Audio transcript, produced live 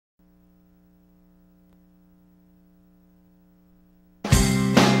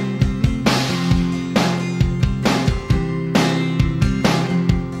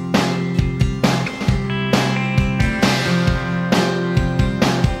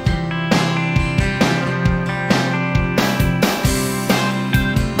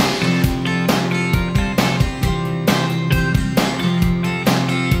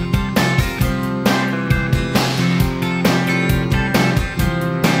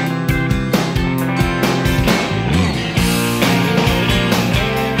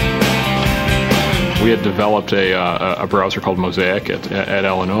We had developed a browser called Mosaic at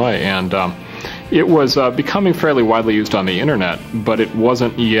Illinois, and it was becoming fairly widely used on the internet, but it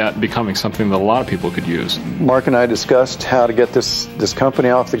wasn't yet becoming something that a lot of people could use. Mark and I discussed how to get this company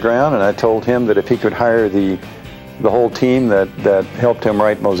off the ground, and I told him that if he could hire the whole team that helped him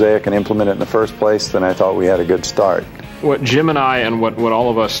write Mosaic and implement it in the first place, then I thought we had a good start. What Jim and I and what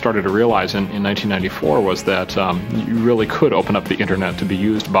all of us started to realize in 1994 was that you really could open up the internet to be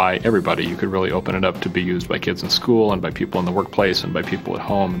used by everybody. You could really open it up to be used by kids in school and by people in the workplace and by people at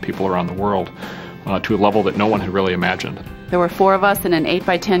home and people around the world to a level that no one had really imagined. There were 4 of us in an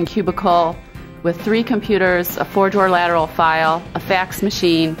 8x10 cubicle with 3 computers, a 4-drawer lateral file, a fax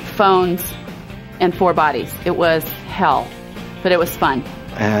machine, phones, and 4 bodies. It was hell, but it was fun.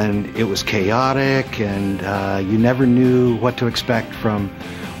 And it was chaotic, and you never knew what to expect from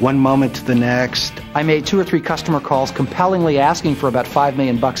one moment to the next. I made 2 or 3 customer calls compellingly asking for about $5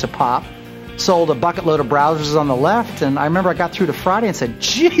 million a pop. Sold a bucket load of browsers on the left, and I remember I got through to Friday and said,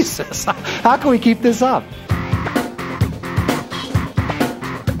 Jesus, how can we keep this up?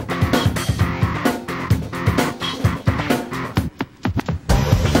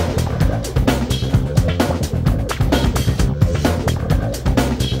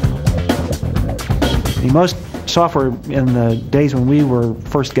 Most software in the days when we were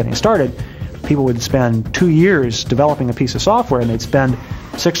first getting started, people would spend 2 years developing a piece of software, and they'd spend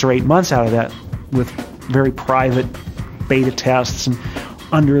 6 or 8 months out of that with very private beta tests and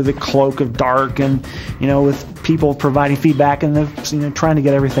under the cloak of dark, and with people providing feedback and trying to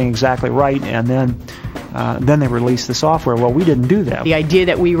get everything exactly right, and then they released the software. Well, we didn't do that. The idea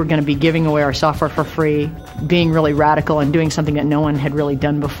that we were going to be giving away our software for free, being really radical and doing something that no one had really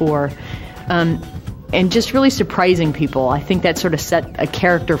done before, and just really surprising people. I think that sort of set a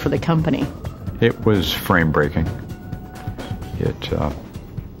character for the company. It was frame-breaking. It,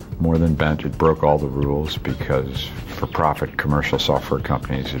 more than bent, it broke all the rules, because for-profit commercial software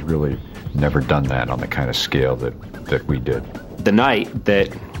companies had really never done that on the kind of scale that we did. The night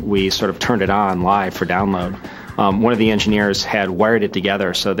that we sort of turned it on live for download, one of the engineers had wired it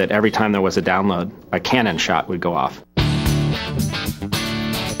together so that every time there was a download, a cannon shot would go off.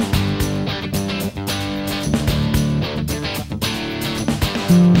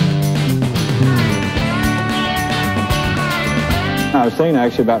 I was thinking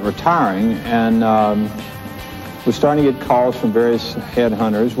actually about retiring, and was starting to get calls from various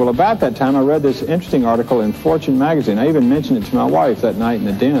headhunters. Well, about that time, I read this interesting article in Fortune magazine. I even mentioned it to my wife that night in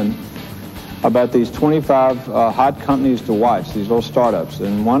the den about these 25 hot companies to watch, these little startups.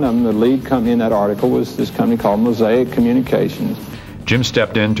 And one of them, the lead company in that article, was this company called Netscape Communications. Jim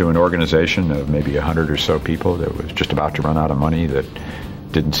stepped into an organization of maybe 100 or so people that was just about to run out of money, that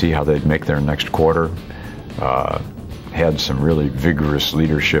didn't see how they'd make their next quarter. Had some really vigorous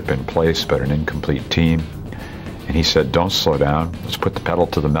leadership in place, but an incomplete team. And he said, don't slow down, let's put the pedal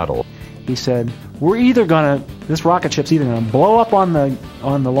to the metal. He said, this rocket ship's either going to blow up on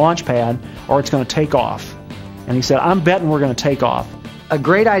the launch pad, or it's going to take off. And he said, I'm betting we're going to take off. A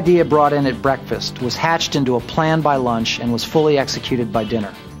great idea brought in at breakfast was hatched into a plan by lunch and was fully executed by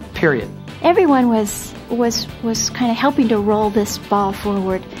dinner. Period. Everyone was kind of helping to roll this ball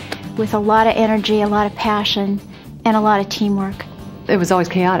forward with a lot of energy, a lot of passion, and a lot of teamwork. It was always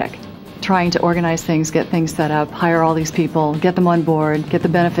chaotic, trying to organize things, get things set up, hire all these people, get them on board, get the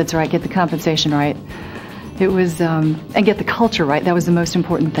benefits right, get the compensation right. It was, and get the culture right. That was the most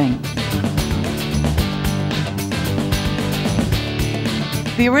important thing.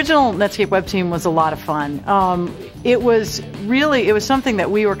 The original Netscape web team was a lot of fun. It was something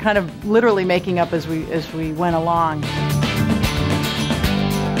that we were kind of literally making up as we went along.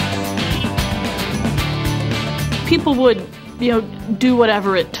 People would, do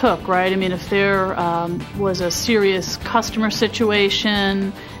whatever it took, right? I mean, if there was a serious customer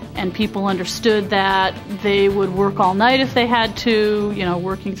situation and people understood that, they would work all night if they had to,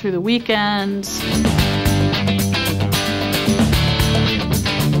 working through the weekends.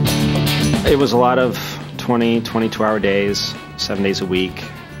 It was a lot of 22-hour days, 7 days a week.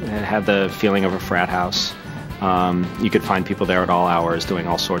 It had the feeling of a frat house. You could find people there at all hours doing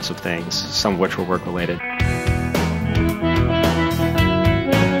all sorts of things, some of which were work-related.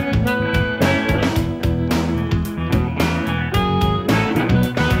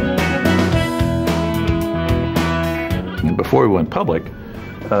 Before we went public,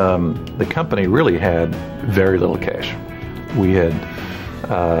 the company really had very little cash. We had,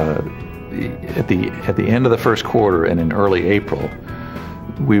 at the end of the first quarter and in early April,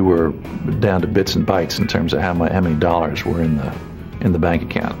 we were down to bits and bytes in terms of how many dollars were in the bank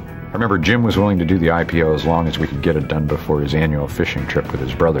account. I remember Jim was willing to do the IPO as long as we could get it done before his annual fishing trip with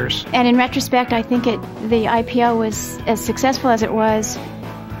his brothers. And in retrospect, I think the IPO was as successful as it was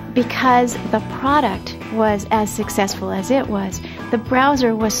because the product was as successful as it was. The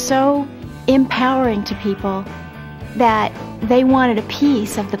browser was so empowering to people that they wanted a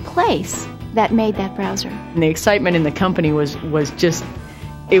piece of the place that made that browser. And the excitement in the company was just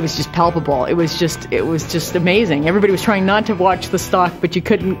palpable. It was just amazing. Everybody was trying not to watch the stock, but you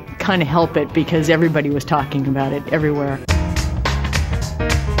couldn't kind of help it because everybody was talking about it everywhere.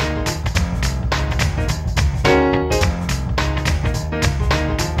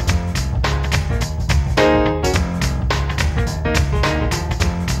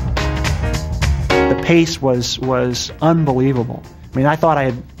 The pace was unbelievable. I mean, I thought I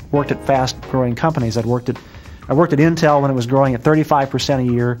had worked at fast-growing companies. I worked at Intel when it was growing at 35%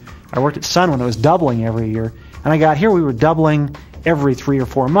 a year. I worked at Sun when it was doubling every year. And I got here, we were doubling every 3 or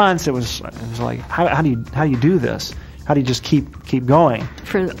 4 months. It was like, how do you do this? How do you just keep going?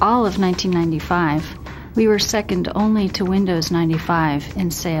 For all of 1995, we were second only to Windows 95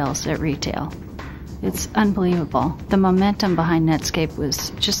 in sales at retail. It's unbelievable. The momentum behind Netscape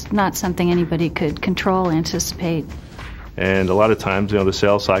was just not something anybody could control, anticipate. And a lot of times, the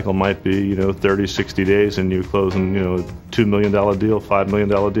sales cycle might be, 30, 60 days, and you're closing, $2 million deal, $5 million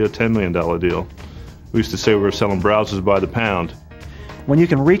deal, $10 million deal. We used to say we were selling browsers by the pound. When you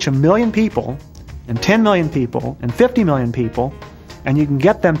can reach 1 million people, and 10 million people, and 50 million people, and you can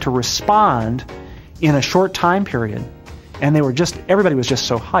get them to respond in a short time period, and everybody was just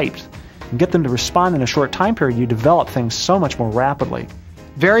so hyped, and get them to respond in a short time period, you develop things so much more rapidly.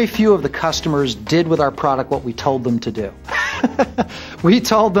 Very few of the customers did with our product what we told them to do. We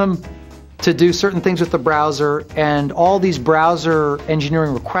told them to do certain things with the browser, and all these browser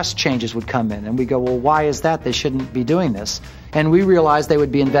engineering request changes would come in. And we go, well, why is that? They shouldn't be doing this. And we realized they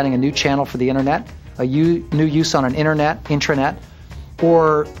would be inventing a new channel for the internet, a new use on an intranet,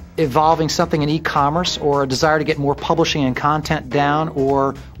 or evolving something in e-commerce, or a desire to get more publishing and content down,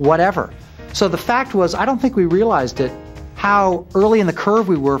 or whatever. So the fact was, I don't think we realized it, how early in the curve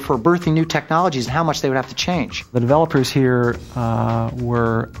we were for birthing new technologies and how much they would have to change. The developers here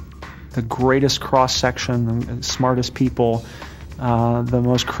were the greatest cross-section, the smartest people, the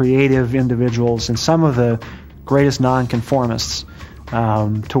most creative individuals, and some of the greatest nonconformists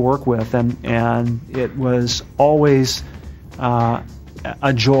to work with. And it was always a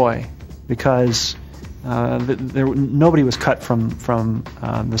joy because nobody was cut from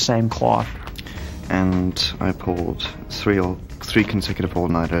the same cloth. And I pulled three consecutive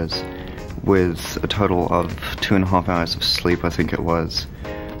all-nighters with a total of 2.5 hours of sleep, I think it was.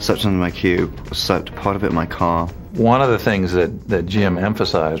 Slept under my cube, slept part of it in my car. One of the things that Jim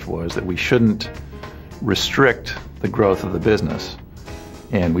emphasized was that we shouldn't restrict the growth of the business,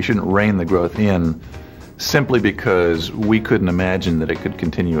 and we shouldn't rein the growth in simply because we couldn't imagine that it could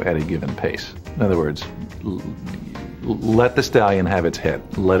continue at a given pace. In other words, let the stallion have its head,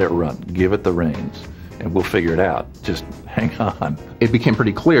 let it run, give it the reins, and we'll figure it out. Just hang on. It became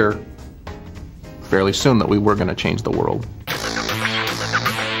pretty clear fairly soon that we were going to change the world.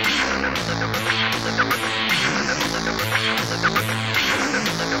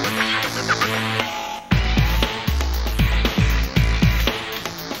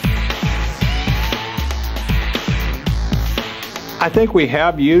 I think we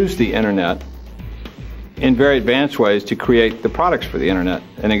have used the internet in very advanced ways to create the products for the internet.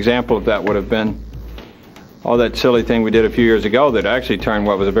 An example of that would have been all that silly thing we did a few years ago that actually turned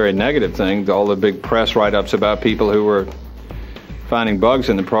what was a very negative thing, all the big press write-ups about people who were finding bugs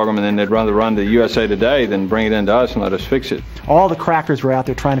in the program, and then they'd rather run to USA Today than bring it into us and let us fix it. All the crackers were out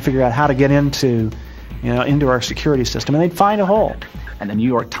there trying to figure out how to get into our security system, and they'd find a hole. And the New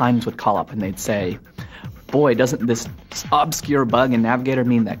York Times would call up and they'd say, boy, doesn't this obscure bug in Navigator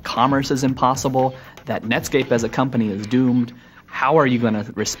mean that commerce is impossible, that Netscape as a company is doomed? How are you going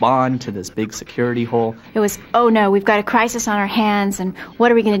to respond to this big security hole? It was, oh no, we've got a crisis on our hands, and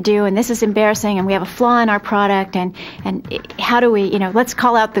what are we going to do? And this is embarrassing, and we have a flaw in our product, and how do we, let's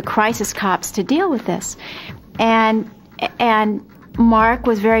call out the crisis cops to deal with this. And Mark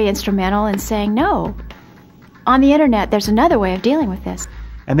was very instrumental in saying, no, on the internet, there's another way of dealing with this.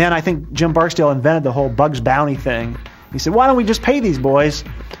 And then I think Jim Barksdale invented the whole Bugs Bounty thing. He said, why don't we just pay these boys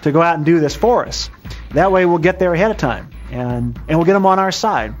to go out and do this for us? That way we'll get there ahead of time, and we'll get them on our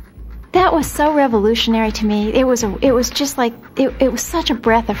side. That was so revolutionary to me. It was just like, it was such a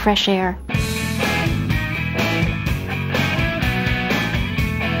breath of fresh air.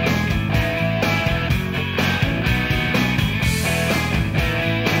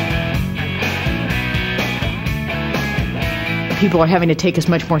 people are having to take us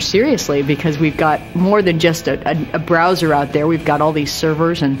much more seriously because we've got more than just a browser out there. We've got all these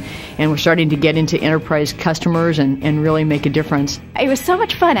servers, and we're starting to get into enterprise customers and really make a difference. It was so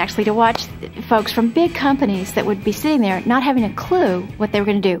much fun, actually, to watch folks from big companies that would be sitting there not having a clue what they were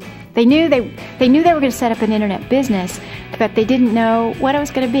going to do. They knew they were going to set up an internet business, but they didn't know what it was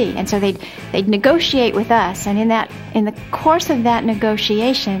going to be. And so they'd negotiate with us, and in the course of that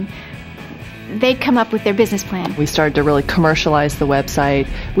negotiation, they'd come up with their business plan. We started to really commercialize the website.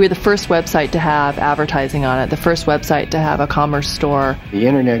 We were the first website to have advertising on it, the first website to have a commerce store. The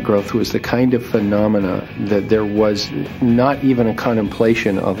internet growth was the kind of phenomena that there was not even a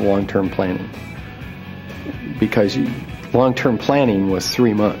contemplation of long-term planning, because long-term planning was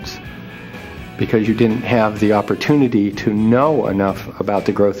 3 months, because you didn't have the opportunity to know enough about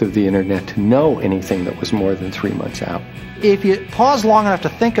the growth of the internet to know anything that was more than 3 months out. If you pause long enough to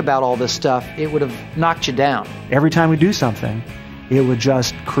think about all this stuff, it would have knocked you down. Every time we do something, it would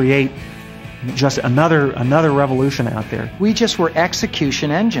just create just another revolution out there. We just were execution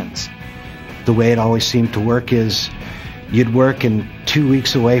engines. The way it always seemed to work is you'd work, and 2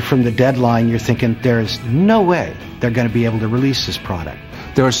 weeks away from the deadline, you're thinking there's no way they're going to be able to release this product.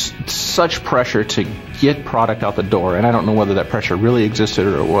 There was such pressure to get product out the door, and I don't know whether that pressure really existed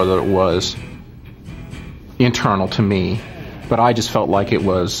or whether it was internal to me, but I just felt like it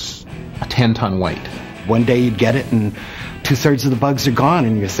was a 10-ton weight. One day you'd get it and 2/3 of the bugs are gone,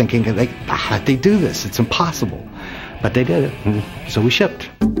 and you're thinking, how'd they do this? It's impossible. But they did it, and so we shipped.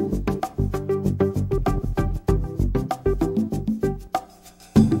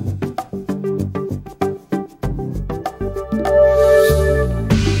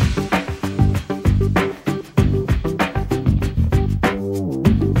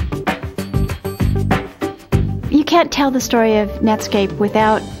 You can't tell the story of Netscape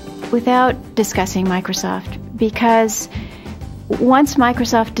without discussing Microsoft, because once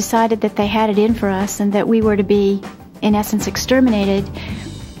Microsoft decided that they had it in for us and that we were to be, in essence, exterminated,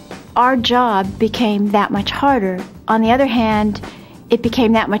 our job became that much harder. On the other hand, it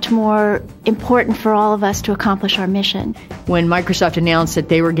became that much more important for all of us to accomplish our mission. When Microsoft announced that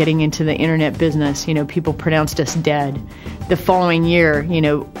they were getting into the internet business, people pronounced us dead. The following year,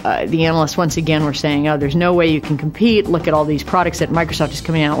 the analysts once again were saying, oh, there's no way you can compete. Look at all these products that Microsoft is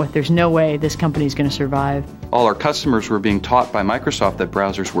coming out with. There's no way this company is going to survive. All our customers were being taught by Microsoft that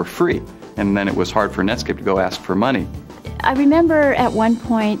browsers were free, and then it was hard for Netscape to go ask for money. I remember at one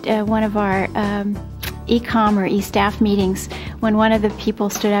point, one of our e-com or e-staff meetings, when one of the people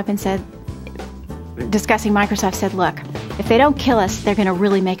stood up and said, discussing Microsoft, said, look, if they don't kill us, they're going to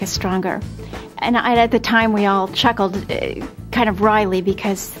really make us stronger. And at the time, we all chuckled kind of wryly,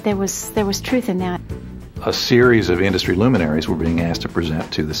 because there was truth in that. A series of industry luminaries were being asked to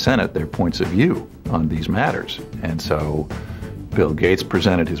present to the Senate their points of view on these matters. And so Bill Gates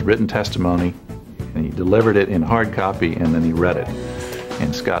presented his written testimony, and he delivered it in hard copy, and then he read it.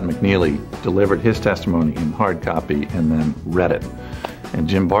 And Scott McNeely delivered his testimony in hard copy and then read it. And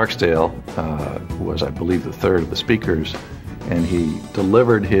Jim Barksdale was, I believe, the third of the speakers, and he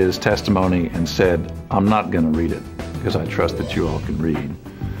delivered his testimony and said, I'm not going to read it because I trust that you all can read.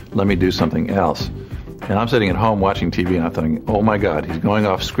 Let me do something else. And I'm sitting at home watching TV, and I'm thinking, oh my God, he's going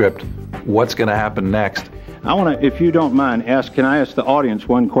off script. What's going to happen next? I want to, if you don't mind, can I ask the audience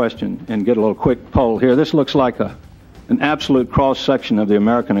one question and get a little quick poll here? This looks like an absolute cross-section of the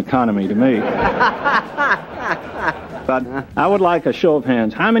American economy to me. But I would like a show of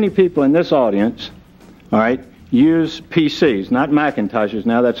hands. How many people in this audience, all right, use PCs, not Macintoshes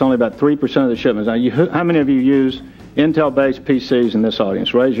now? That's only about 3% of the shipments. Now, how many of you use Intel-based PCs in this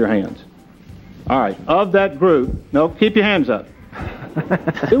audience? Raise your hands. All right. Of that group, no, keep your hands up.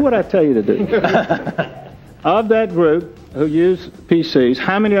 Do what I tell you to do. Of that group who use PCs,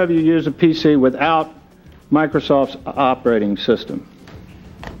 how many of you use a PC without Microsoft's operating system?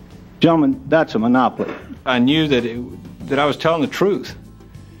 Gentlemen, that's a monopoly. I knew that I was telling the truth,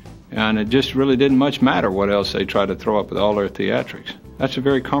 and it just really didn't much matter what else they tried to throw up with all their theatrics. That's a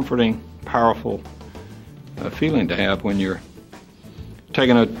very comforting, powerful feeling to have when you're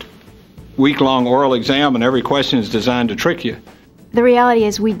taking a week-long oral exam and every question is designed to trick you. The reality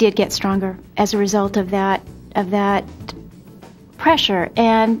is we did get stronger as a result of that pressure,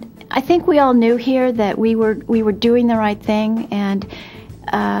 and I think we all knew here that we were doing the right thing, and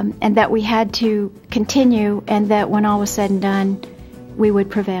that we had to continue, and that when all was said and done, we would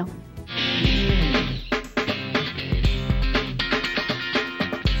prevail.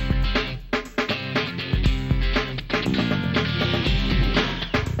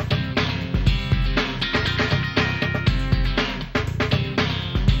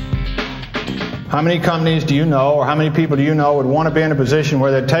 How many companies do you know, or how many people do you know would want to be in a position where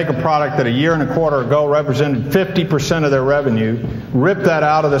they'd take a product that a year and a quarter ago represented 50% of their revenue, rip that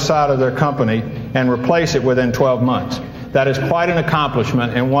out of the side of their company, and replace it within 12 months? That is quite an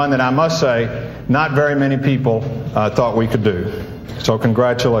accomplishment, and one that I must say not very many people thought we could do. So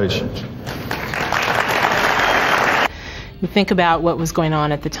congratulations. You think about what was going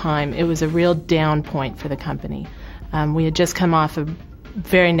on at the time. It was a real down point for the company. We had just come off a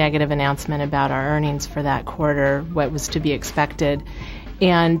very negative announcement about our earnings for that quarter, what was to be expected.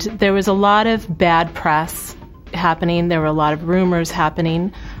 And there was a lot of bad press happening. There were a lot of rumors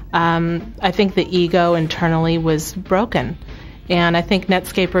happening. I think the ego internally was broken. And I think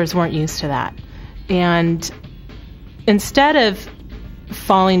Netscapers weren't used to that. And instead of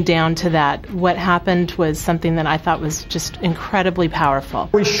falling down to that, what happened was something that I thought was just incredibly powerful.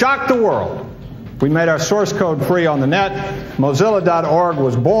 We shocked the world. We made our source code free on the net. Mozilla.org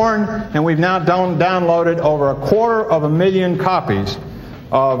was born, and we've now downloaded over 250,000 copies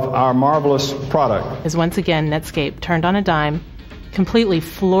of our marvelous product. As once again, Netscape turned on a dime, completely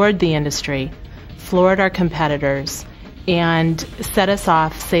floored the industry, floored our competitors, and set us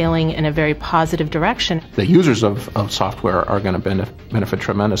off sailing in a very positive direction. The users of software are going to benefit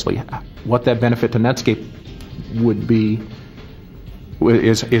tremendously. What that benefit to Netscape would be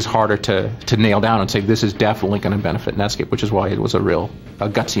is harder to nail down and say this is definitely going to benefit Netscape, which is why it was a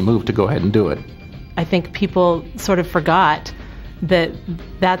gutsy move to go ahead and do it. I think people sort of forgot that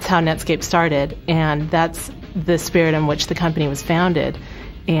that's how Netscape started, and that's the spirit in which the company was founded.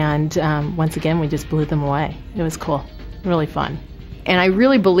 And once again, we just blew them away. It was cool, really fun. And I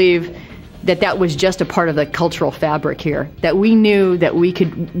really believe that that was just a part of the cultural fabric here, that we knew that we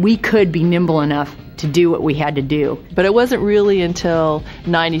could be nimble enough to do what we had to do. But it wasn't really until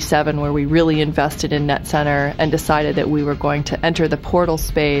 '97 where we really invested in NetCenter and decided that we were going to enter the portal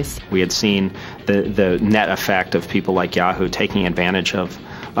space. We had seen the net effect of people like Yahoo taking advantage of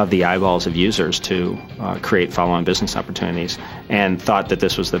the eyeballs of users to create follow-on business opportunities, and thought that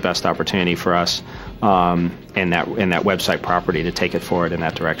this was the best opportunity for us in that website property to take it forward in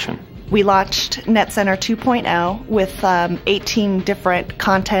that direction. We launched NetCenter 2.0 with 18 different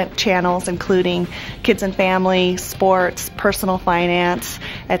content channels, including kids and family, sports, personal finance,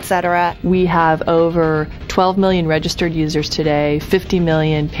 etc. We have over 12 million registered users today, 50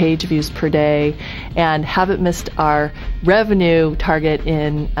 million page views per day, and haven't missed our revenue target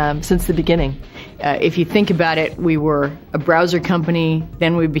since the beginning. If you think about it, we were a browser company,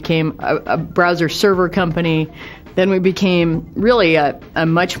 then we became a browser server company, then we became really a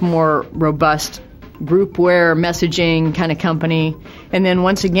much more robust groupware messaging kind of company. And then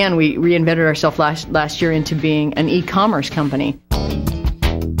once again, we reinvented ourselves last year into being an e-commerce company.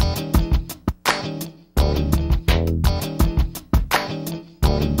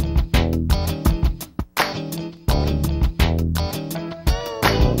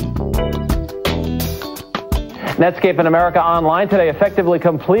 Netscape and America Online today effectively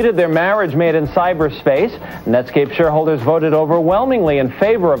completed their marriage made in cyberspace. Netscape shareholders voted overwhelmingly in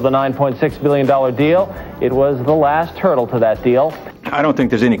favor of the $9.6 billion deal. It was the last hurdle to that deal. I don't think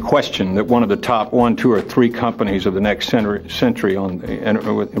there's any question that one of the top 1, 2, or 3 companies of the next century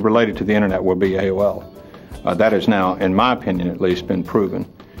related to the internet will be AOL. That has now, in my opinion at least, been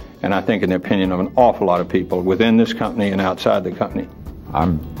proven. And I think in the opinion of an awful lot of people within this company and outside the company.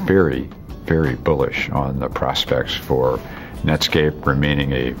 I'm very bullish on the prospects for Netscape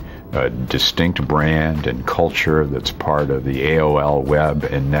remaining a distinct brand and culture that's part of the AOL web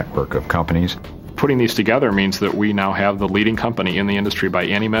and network of companies. Putting these together means that we now have the leading company in the industry by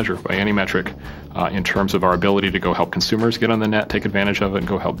any measure, by any metric, in terms of our ability to go help consumers get on the net, take advantage of it, and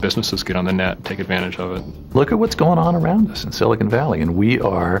go help businesses get on the net, take advantage of it. Look at what's going on around us in Silicon Valley, and we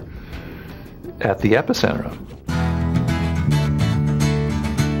are at the epicenter of it.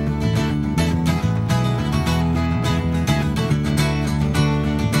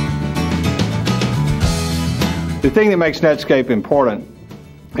 The thing that makes Netscape important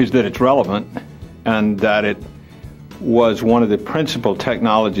is that it's relevant and that it was one of the principal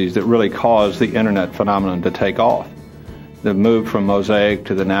technologies that really caused the internet phenomenon to take off. The move from Mosaic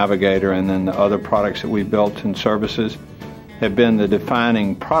to the Navigator and then the other products that we built and services have been the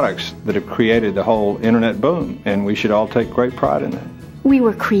defining products that have created the whole internet boom, and we should all take great pride in that. We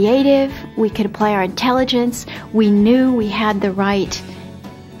were creative, we could apply our intelligence, we knew we had the right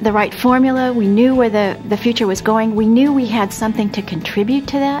formula, we knew where the future was going, we knew we had something to contribute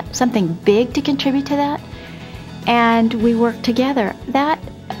to that, something big to contribute to that, and we worked together. That,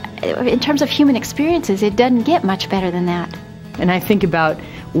 in terms of human experiences, it doesn't get much better than that. And I think about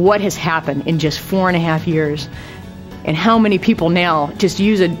what has happened in just 4.5 years. And how many people now just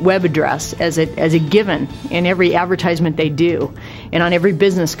use a web address as a given in every advertisement they do and on every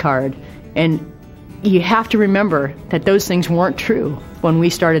business card. And you have to remember that those things weren't true when we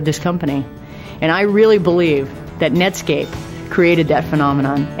started this company. And I really believe that Netscape created that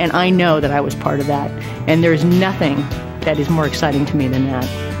phenomenon, and I know that I was part of that. And there's nothing that is more exciting to me than that.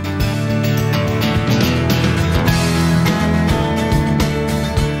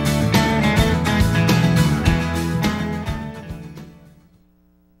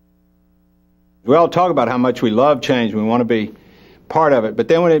 We all talk about how much we love change, we want to be part of it, but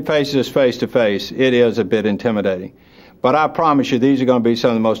then when it faces us face to face, it is a bit intimidating. But I promise you, these are going to be some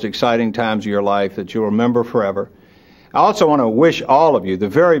of the most exciting times of your life that you'll remember forever. I also want to wish all of you the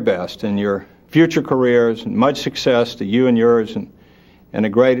very best in your future careers, and much success to you and yours, and a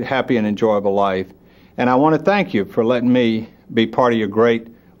great, happy, and enjoyable life. And I want to thank you for letting me be part of your great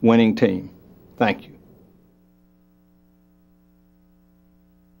winning team. Thank you.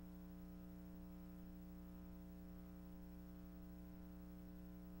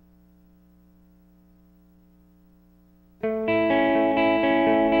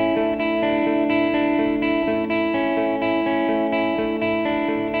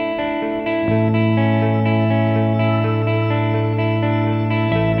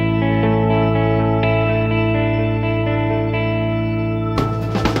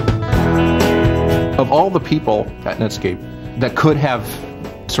 Of all the people at Netscape that could have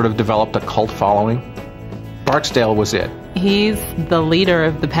sort of developed a cult following, Barksdale was it. He's the leader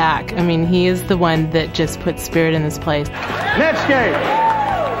of the pack. I mean, he is the one that just puts spirit in this place. Netscape!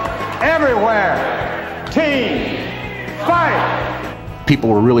 Everywhere! Team! Fight! People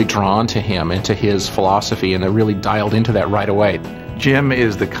were really drawn to him and to his philosophy, and they really dialed into that right away. Jim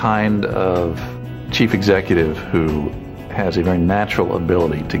is the kind of chief executive who has a very natural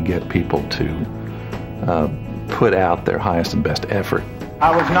ability to get people to put out their highest and best effort. I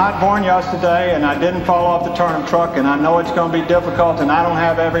was not born yesterday, and I didn't fall off the turnip truck, and I know it's going to be difficult, and I don't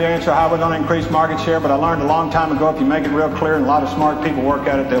have every answer how we're going to increase market share, but I learned a long time ago, if you make it real clear and a lot of smart people work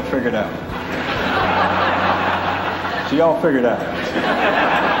at it, they'll figure it out. So y'all figure it out.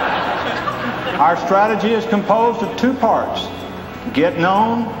 Our strategy is composed of two parts. Get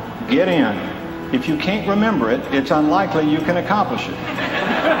known, get in. If you can't remember it, it's unlikely you can accomplish it.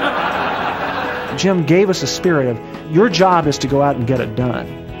 Jim gave us a spirit of, your job is to go out and get it done.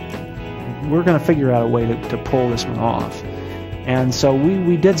 We're going to figure out a way to pull this one off. And so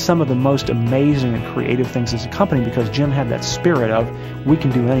we did some of the most amazing and creative things as a company because Jim had that spirit of, we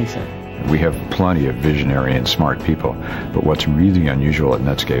can do anything. We have plenty of visionary and smart people, but what's really unusual at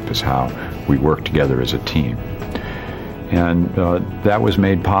Netscape is how we work together as a team. And that was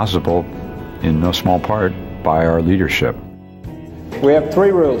made possible in no small part by our leadership. We have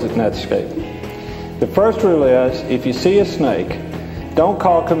three rules at Netscape. The first rule is, if you see a snake, don't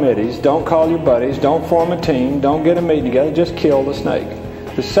call committees, don't call your buddies, don't form a team, don't get a meeting together, just kill the snake.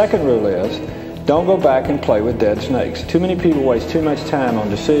 The second rule is, don't go back and play with dead snakes. Too many people waste too much time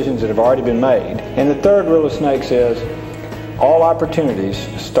on decisions that have already been made. And the third rule of snakes is, all opportunities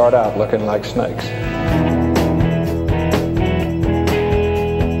start out looking like snakes.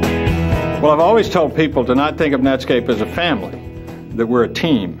 Well, I've always told people to not think of Netscape as a family, that we're a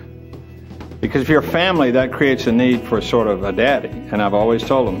team. Because if you're a family, that creates a need for sort of a daddy. And I've always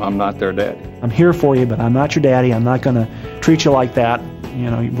told them, I'm not their daddy. I'm here for you, but I'm not your daddy. I'm not going to treat you like that.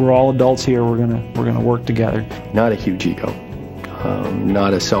 You know, we're all adults here. We're gonna work together. Not a huge ego.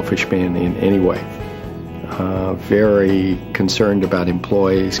 Not a selfish man in any way. Very concerned about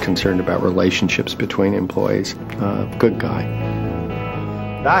employees, concerned about relationships between employees. Good guy.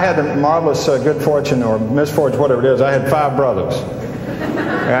 I had the marvelous good fortune, or misfortune, whatever it is, I had 5 brothers.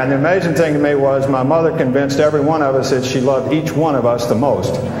 And the amazing thing to me was my mother convinced every one of us that she loved each one of us the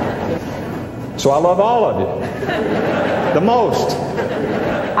most. So I love all of you. The most.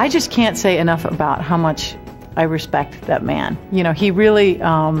 I just can't say enough about how much I respect that man. You know, he really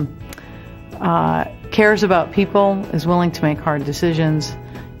cares about people, is willing to make hard decisions,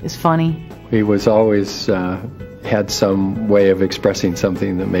 is funny. He was always had some way of expressing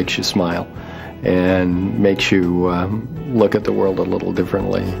something that makes you smile and makes you look at the world a little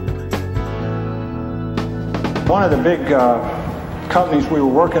differently. One of the big companies we were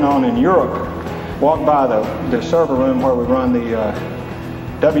working on in Europe walked by the server room where we run the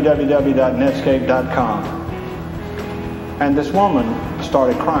www.netscape.com, and this woman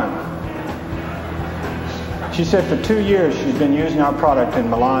started crying. She said for 2 years she's been using our product in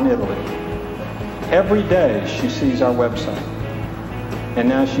Milan, Italy. Every day she sees our website, and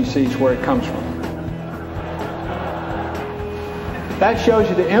now she sees where it comes from. That shows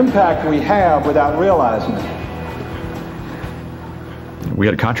you the impact we have without realizing it. we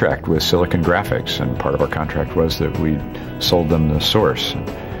had a contract with Silicon Graphics, and part of our contract was that we sold them the source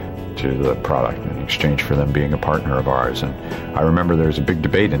to the product in exchange for them being a partner of ours. And I remember there was a big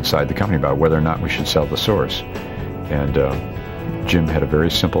debate inside the company about whether or not we should sell the source. And Jim had a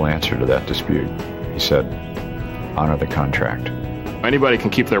very simple answer to that dispute. He said, honor the contract. Anybody can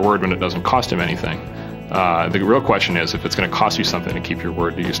keep their word when it doesn't cost him anything. The real question is, if it's going to cost you something to keep your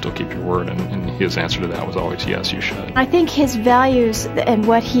word, do you still keep your word? And his answer to that was always, yes, you should. I think his values and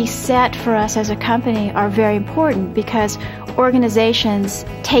what he set for us as a company are very important, because organizations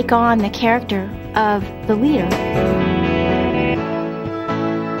take on the character of the leader.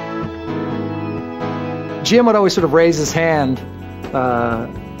 Jim would always sort of raise his hand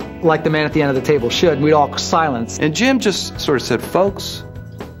like the man at the end of the table should, and we'd all silence. And Jim just sort of said, folks,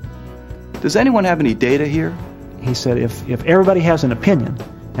 does anyone have any data here? He said, if everybody has an opinion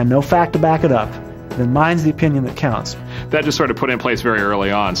and no fact to back it up, then mine's the opinion that counts. That just sort of put in place very early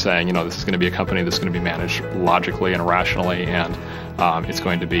on, saying, this is going to be a company that's going to be managed logically and rationally, and it's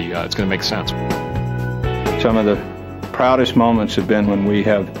going to make sense. Some of the proudest moments have been when we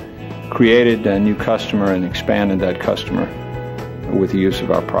have created a new customer and expanded that customer with the use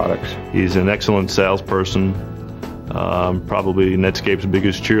of our products. He's an excellent salesperson, probably Netscape's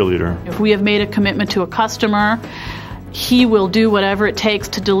biggest cheerleader. If we have made a commitment to a customer, he will do whatever it takes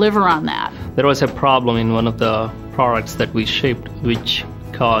to deliver on that. There was a problem in one of the products that we shipped, which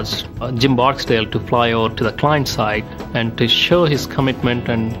caused Jim Barksdale to fly over to the client side, and to show his commitment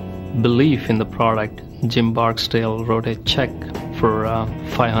and belief in the product, Jim Barksdale wrote a check for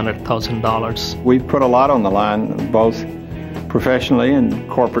 $500,000. We've put a lot on the line, both professionally and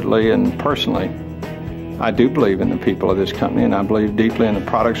corporately and personally. I do believe in the people of this company, and I believe deeply in the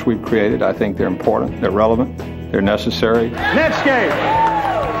products we've created. I think they're important, they're relevant, they're necessary. Netscape,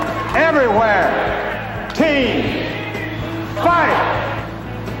 everywhere, team,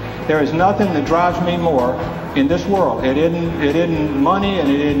 fight. There is nothing that drives me more in this world. It isn't money, and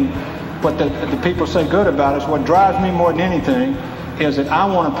it isn't what the people say good about us. What drives me more than anything is that I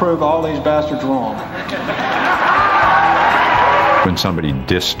want to prove all these bastards wrong. When somebody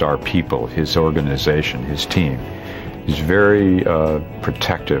dissed our people, his organization, his team, he's very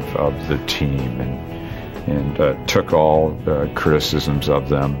protective of the team and took all criticisms of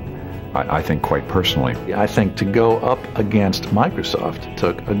them, I think, quite personally. I think to go up against Microsoft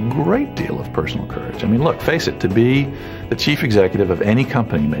took a great deal of personal courage. I mean, look, face it, to be the chief executive of any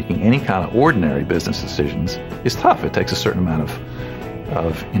company making any kind of ordinary business decisions is tough. It takes a certain amount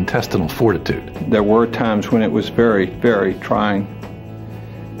of intestinal fortitude. There were times when it was very, very trying,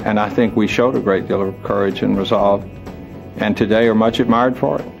 and I think we showed a great deal of courage and resolve, and today are much admired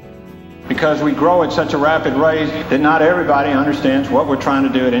for it. Because we grow at such a rapid rate that not everybody understands what we're trying to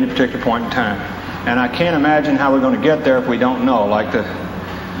do at any particular point in time. And I can't imagine how we're going to get there if we don't know. Like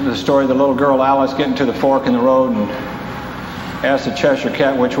the story of the little girl Alice getting to the fork in the road and asked the Cheshire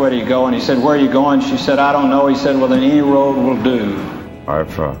Cat, which way do you go? And he said, where are you going? She said, I don't know. He said, well, then any road will do.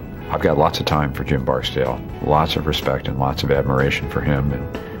 I've got lots of time for Jim Barksdale, lots of respect and lots of admiration for him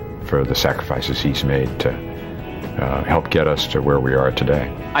and for the sacrifices he's made to help get us to where we are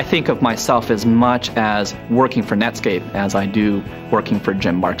today. I think of myself as much as working for Netscape as I do working for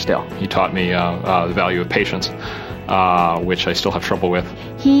Jim Barksdale. He taught me the value of patience, which I still have trouble with.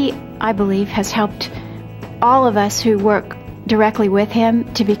 He, I believe, has helped all of us who work directly with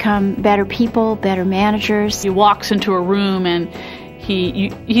him to become better people, better managers. He walks into a room and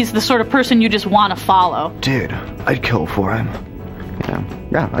he's the sort of person you just want to follow. Dude, I'd kill for him.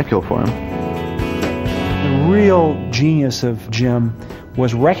 Yeah, I'd kill for him. The real genius of Jim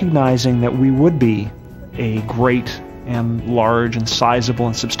was recognizing that we would be a great and large and sizable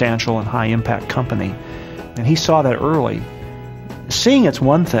and substantial and high impact company. And he saw that early. Seeing it's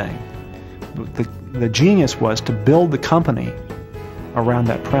one thing. The genius was to build the company around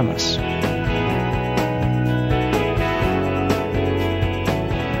that premise.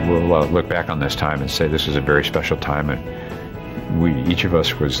 We'll look back on this time and say this is a very special time, and each of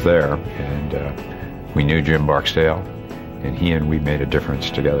us was there, and we knew Jim Barksdale, and he and we made a difference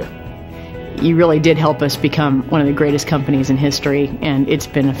together. He really did help us become one of the greatest companies in history, and it's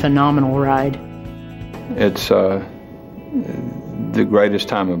been a phenomenal ride. It's the greatest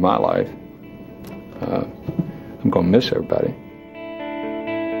time of my life. I'm going to miss everybody.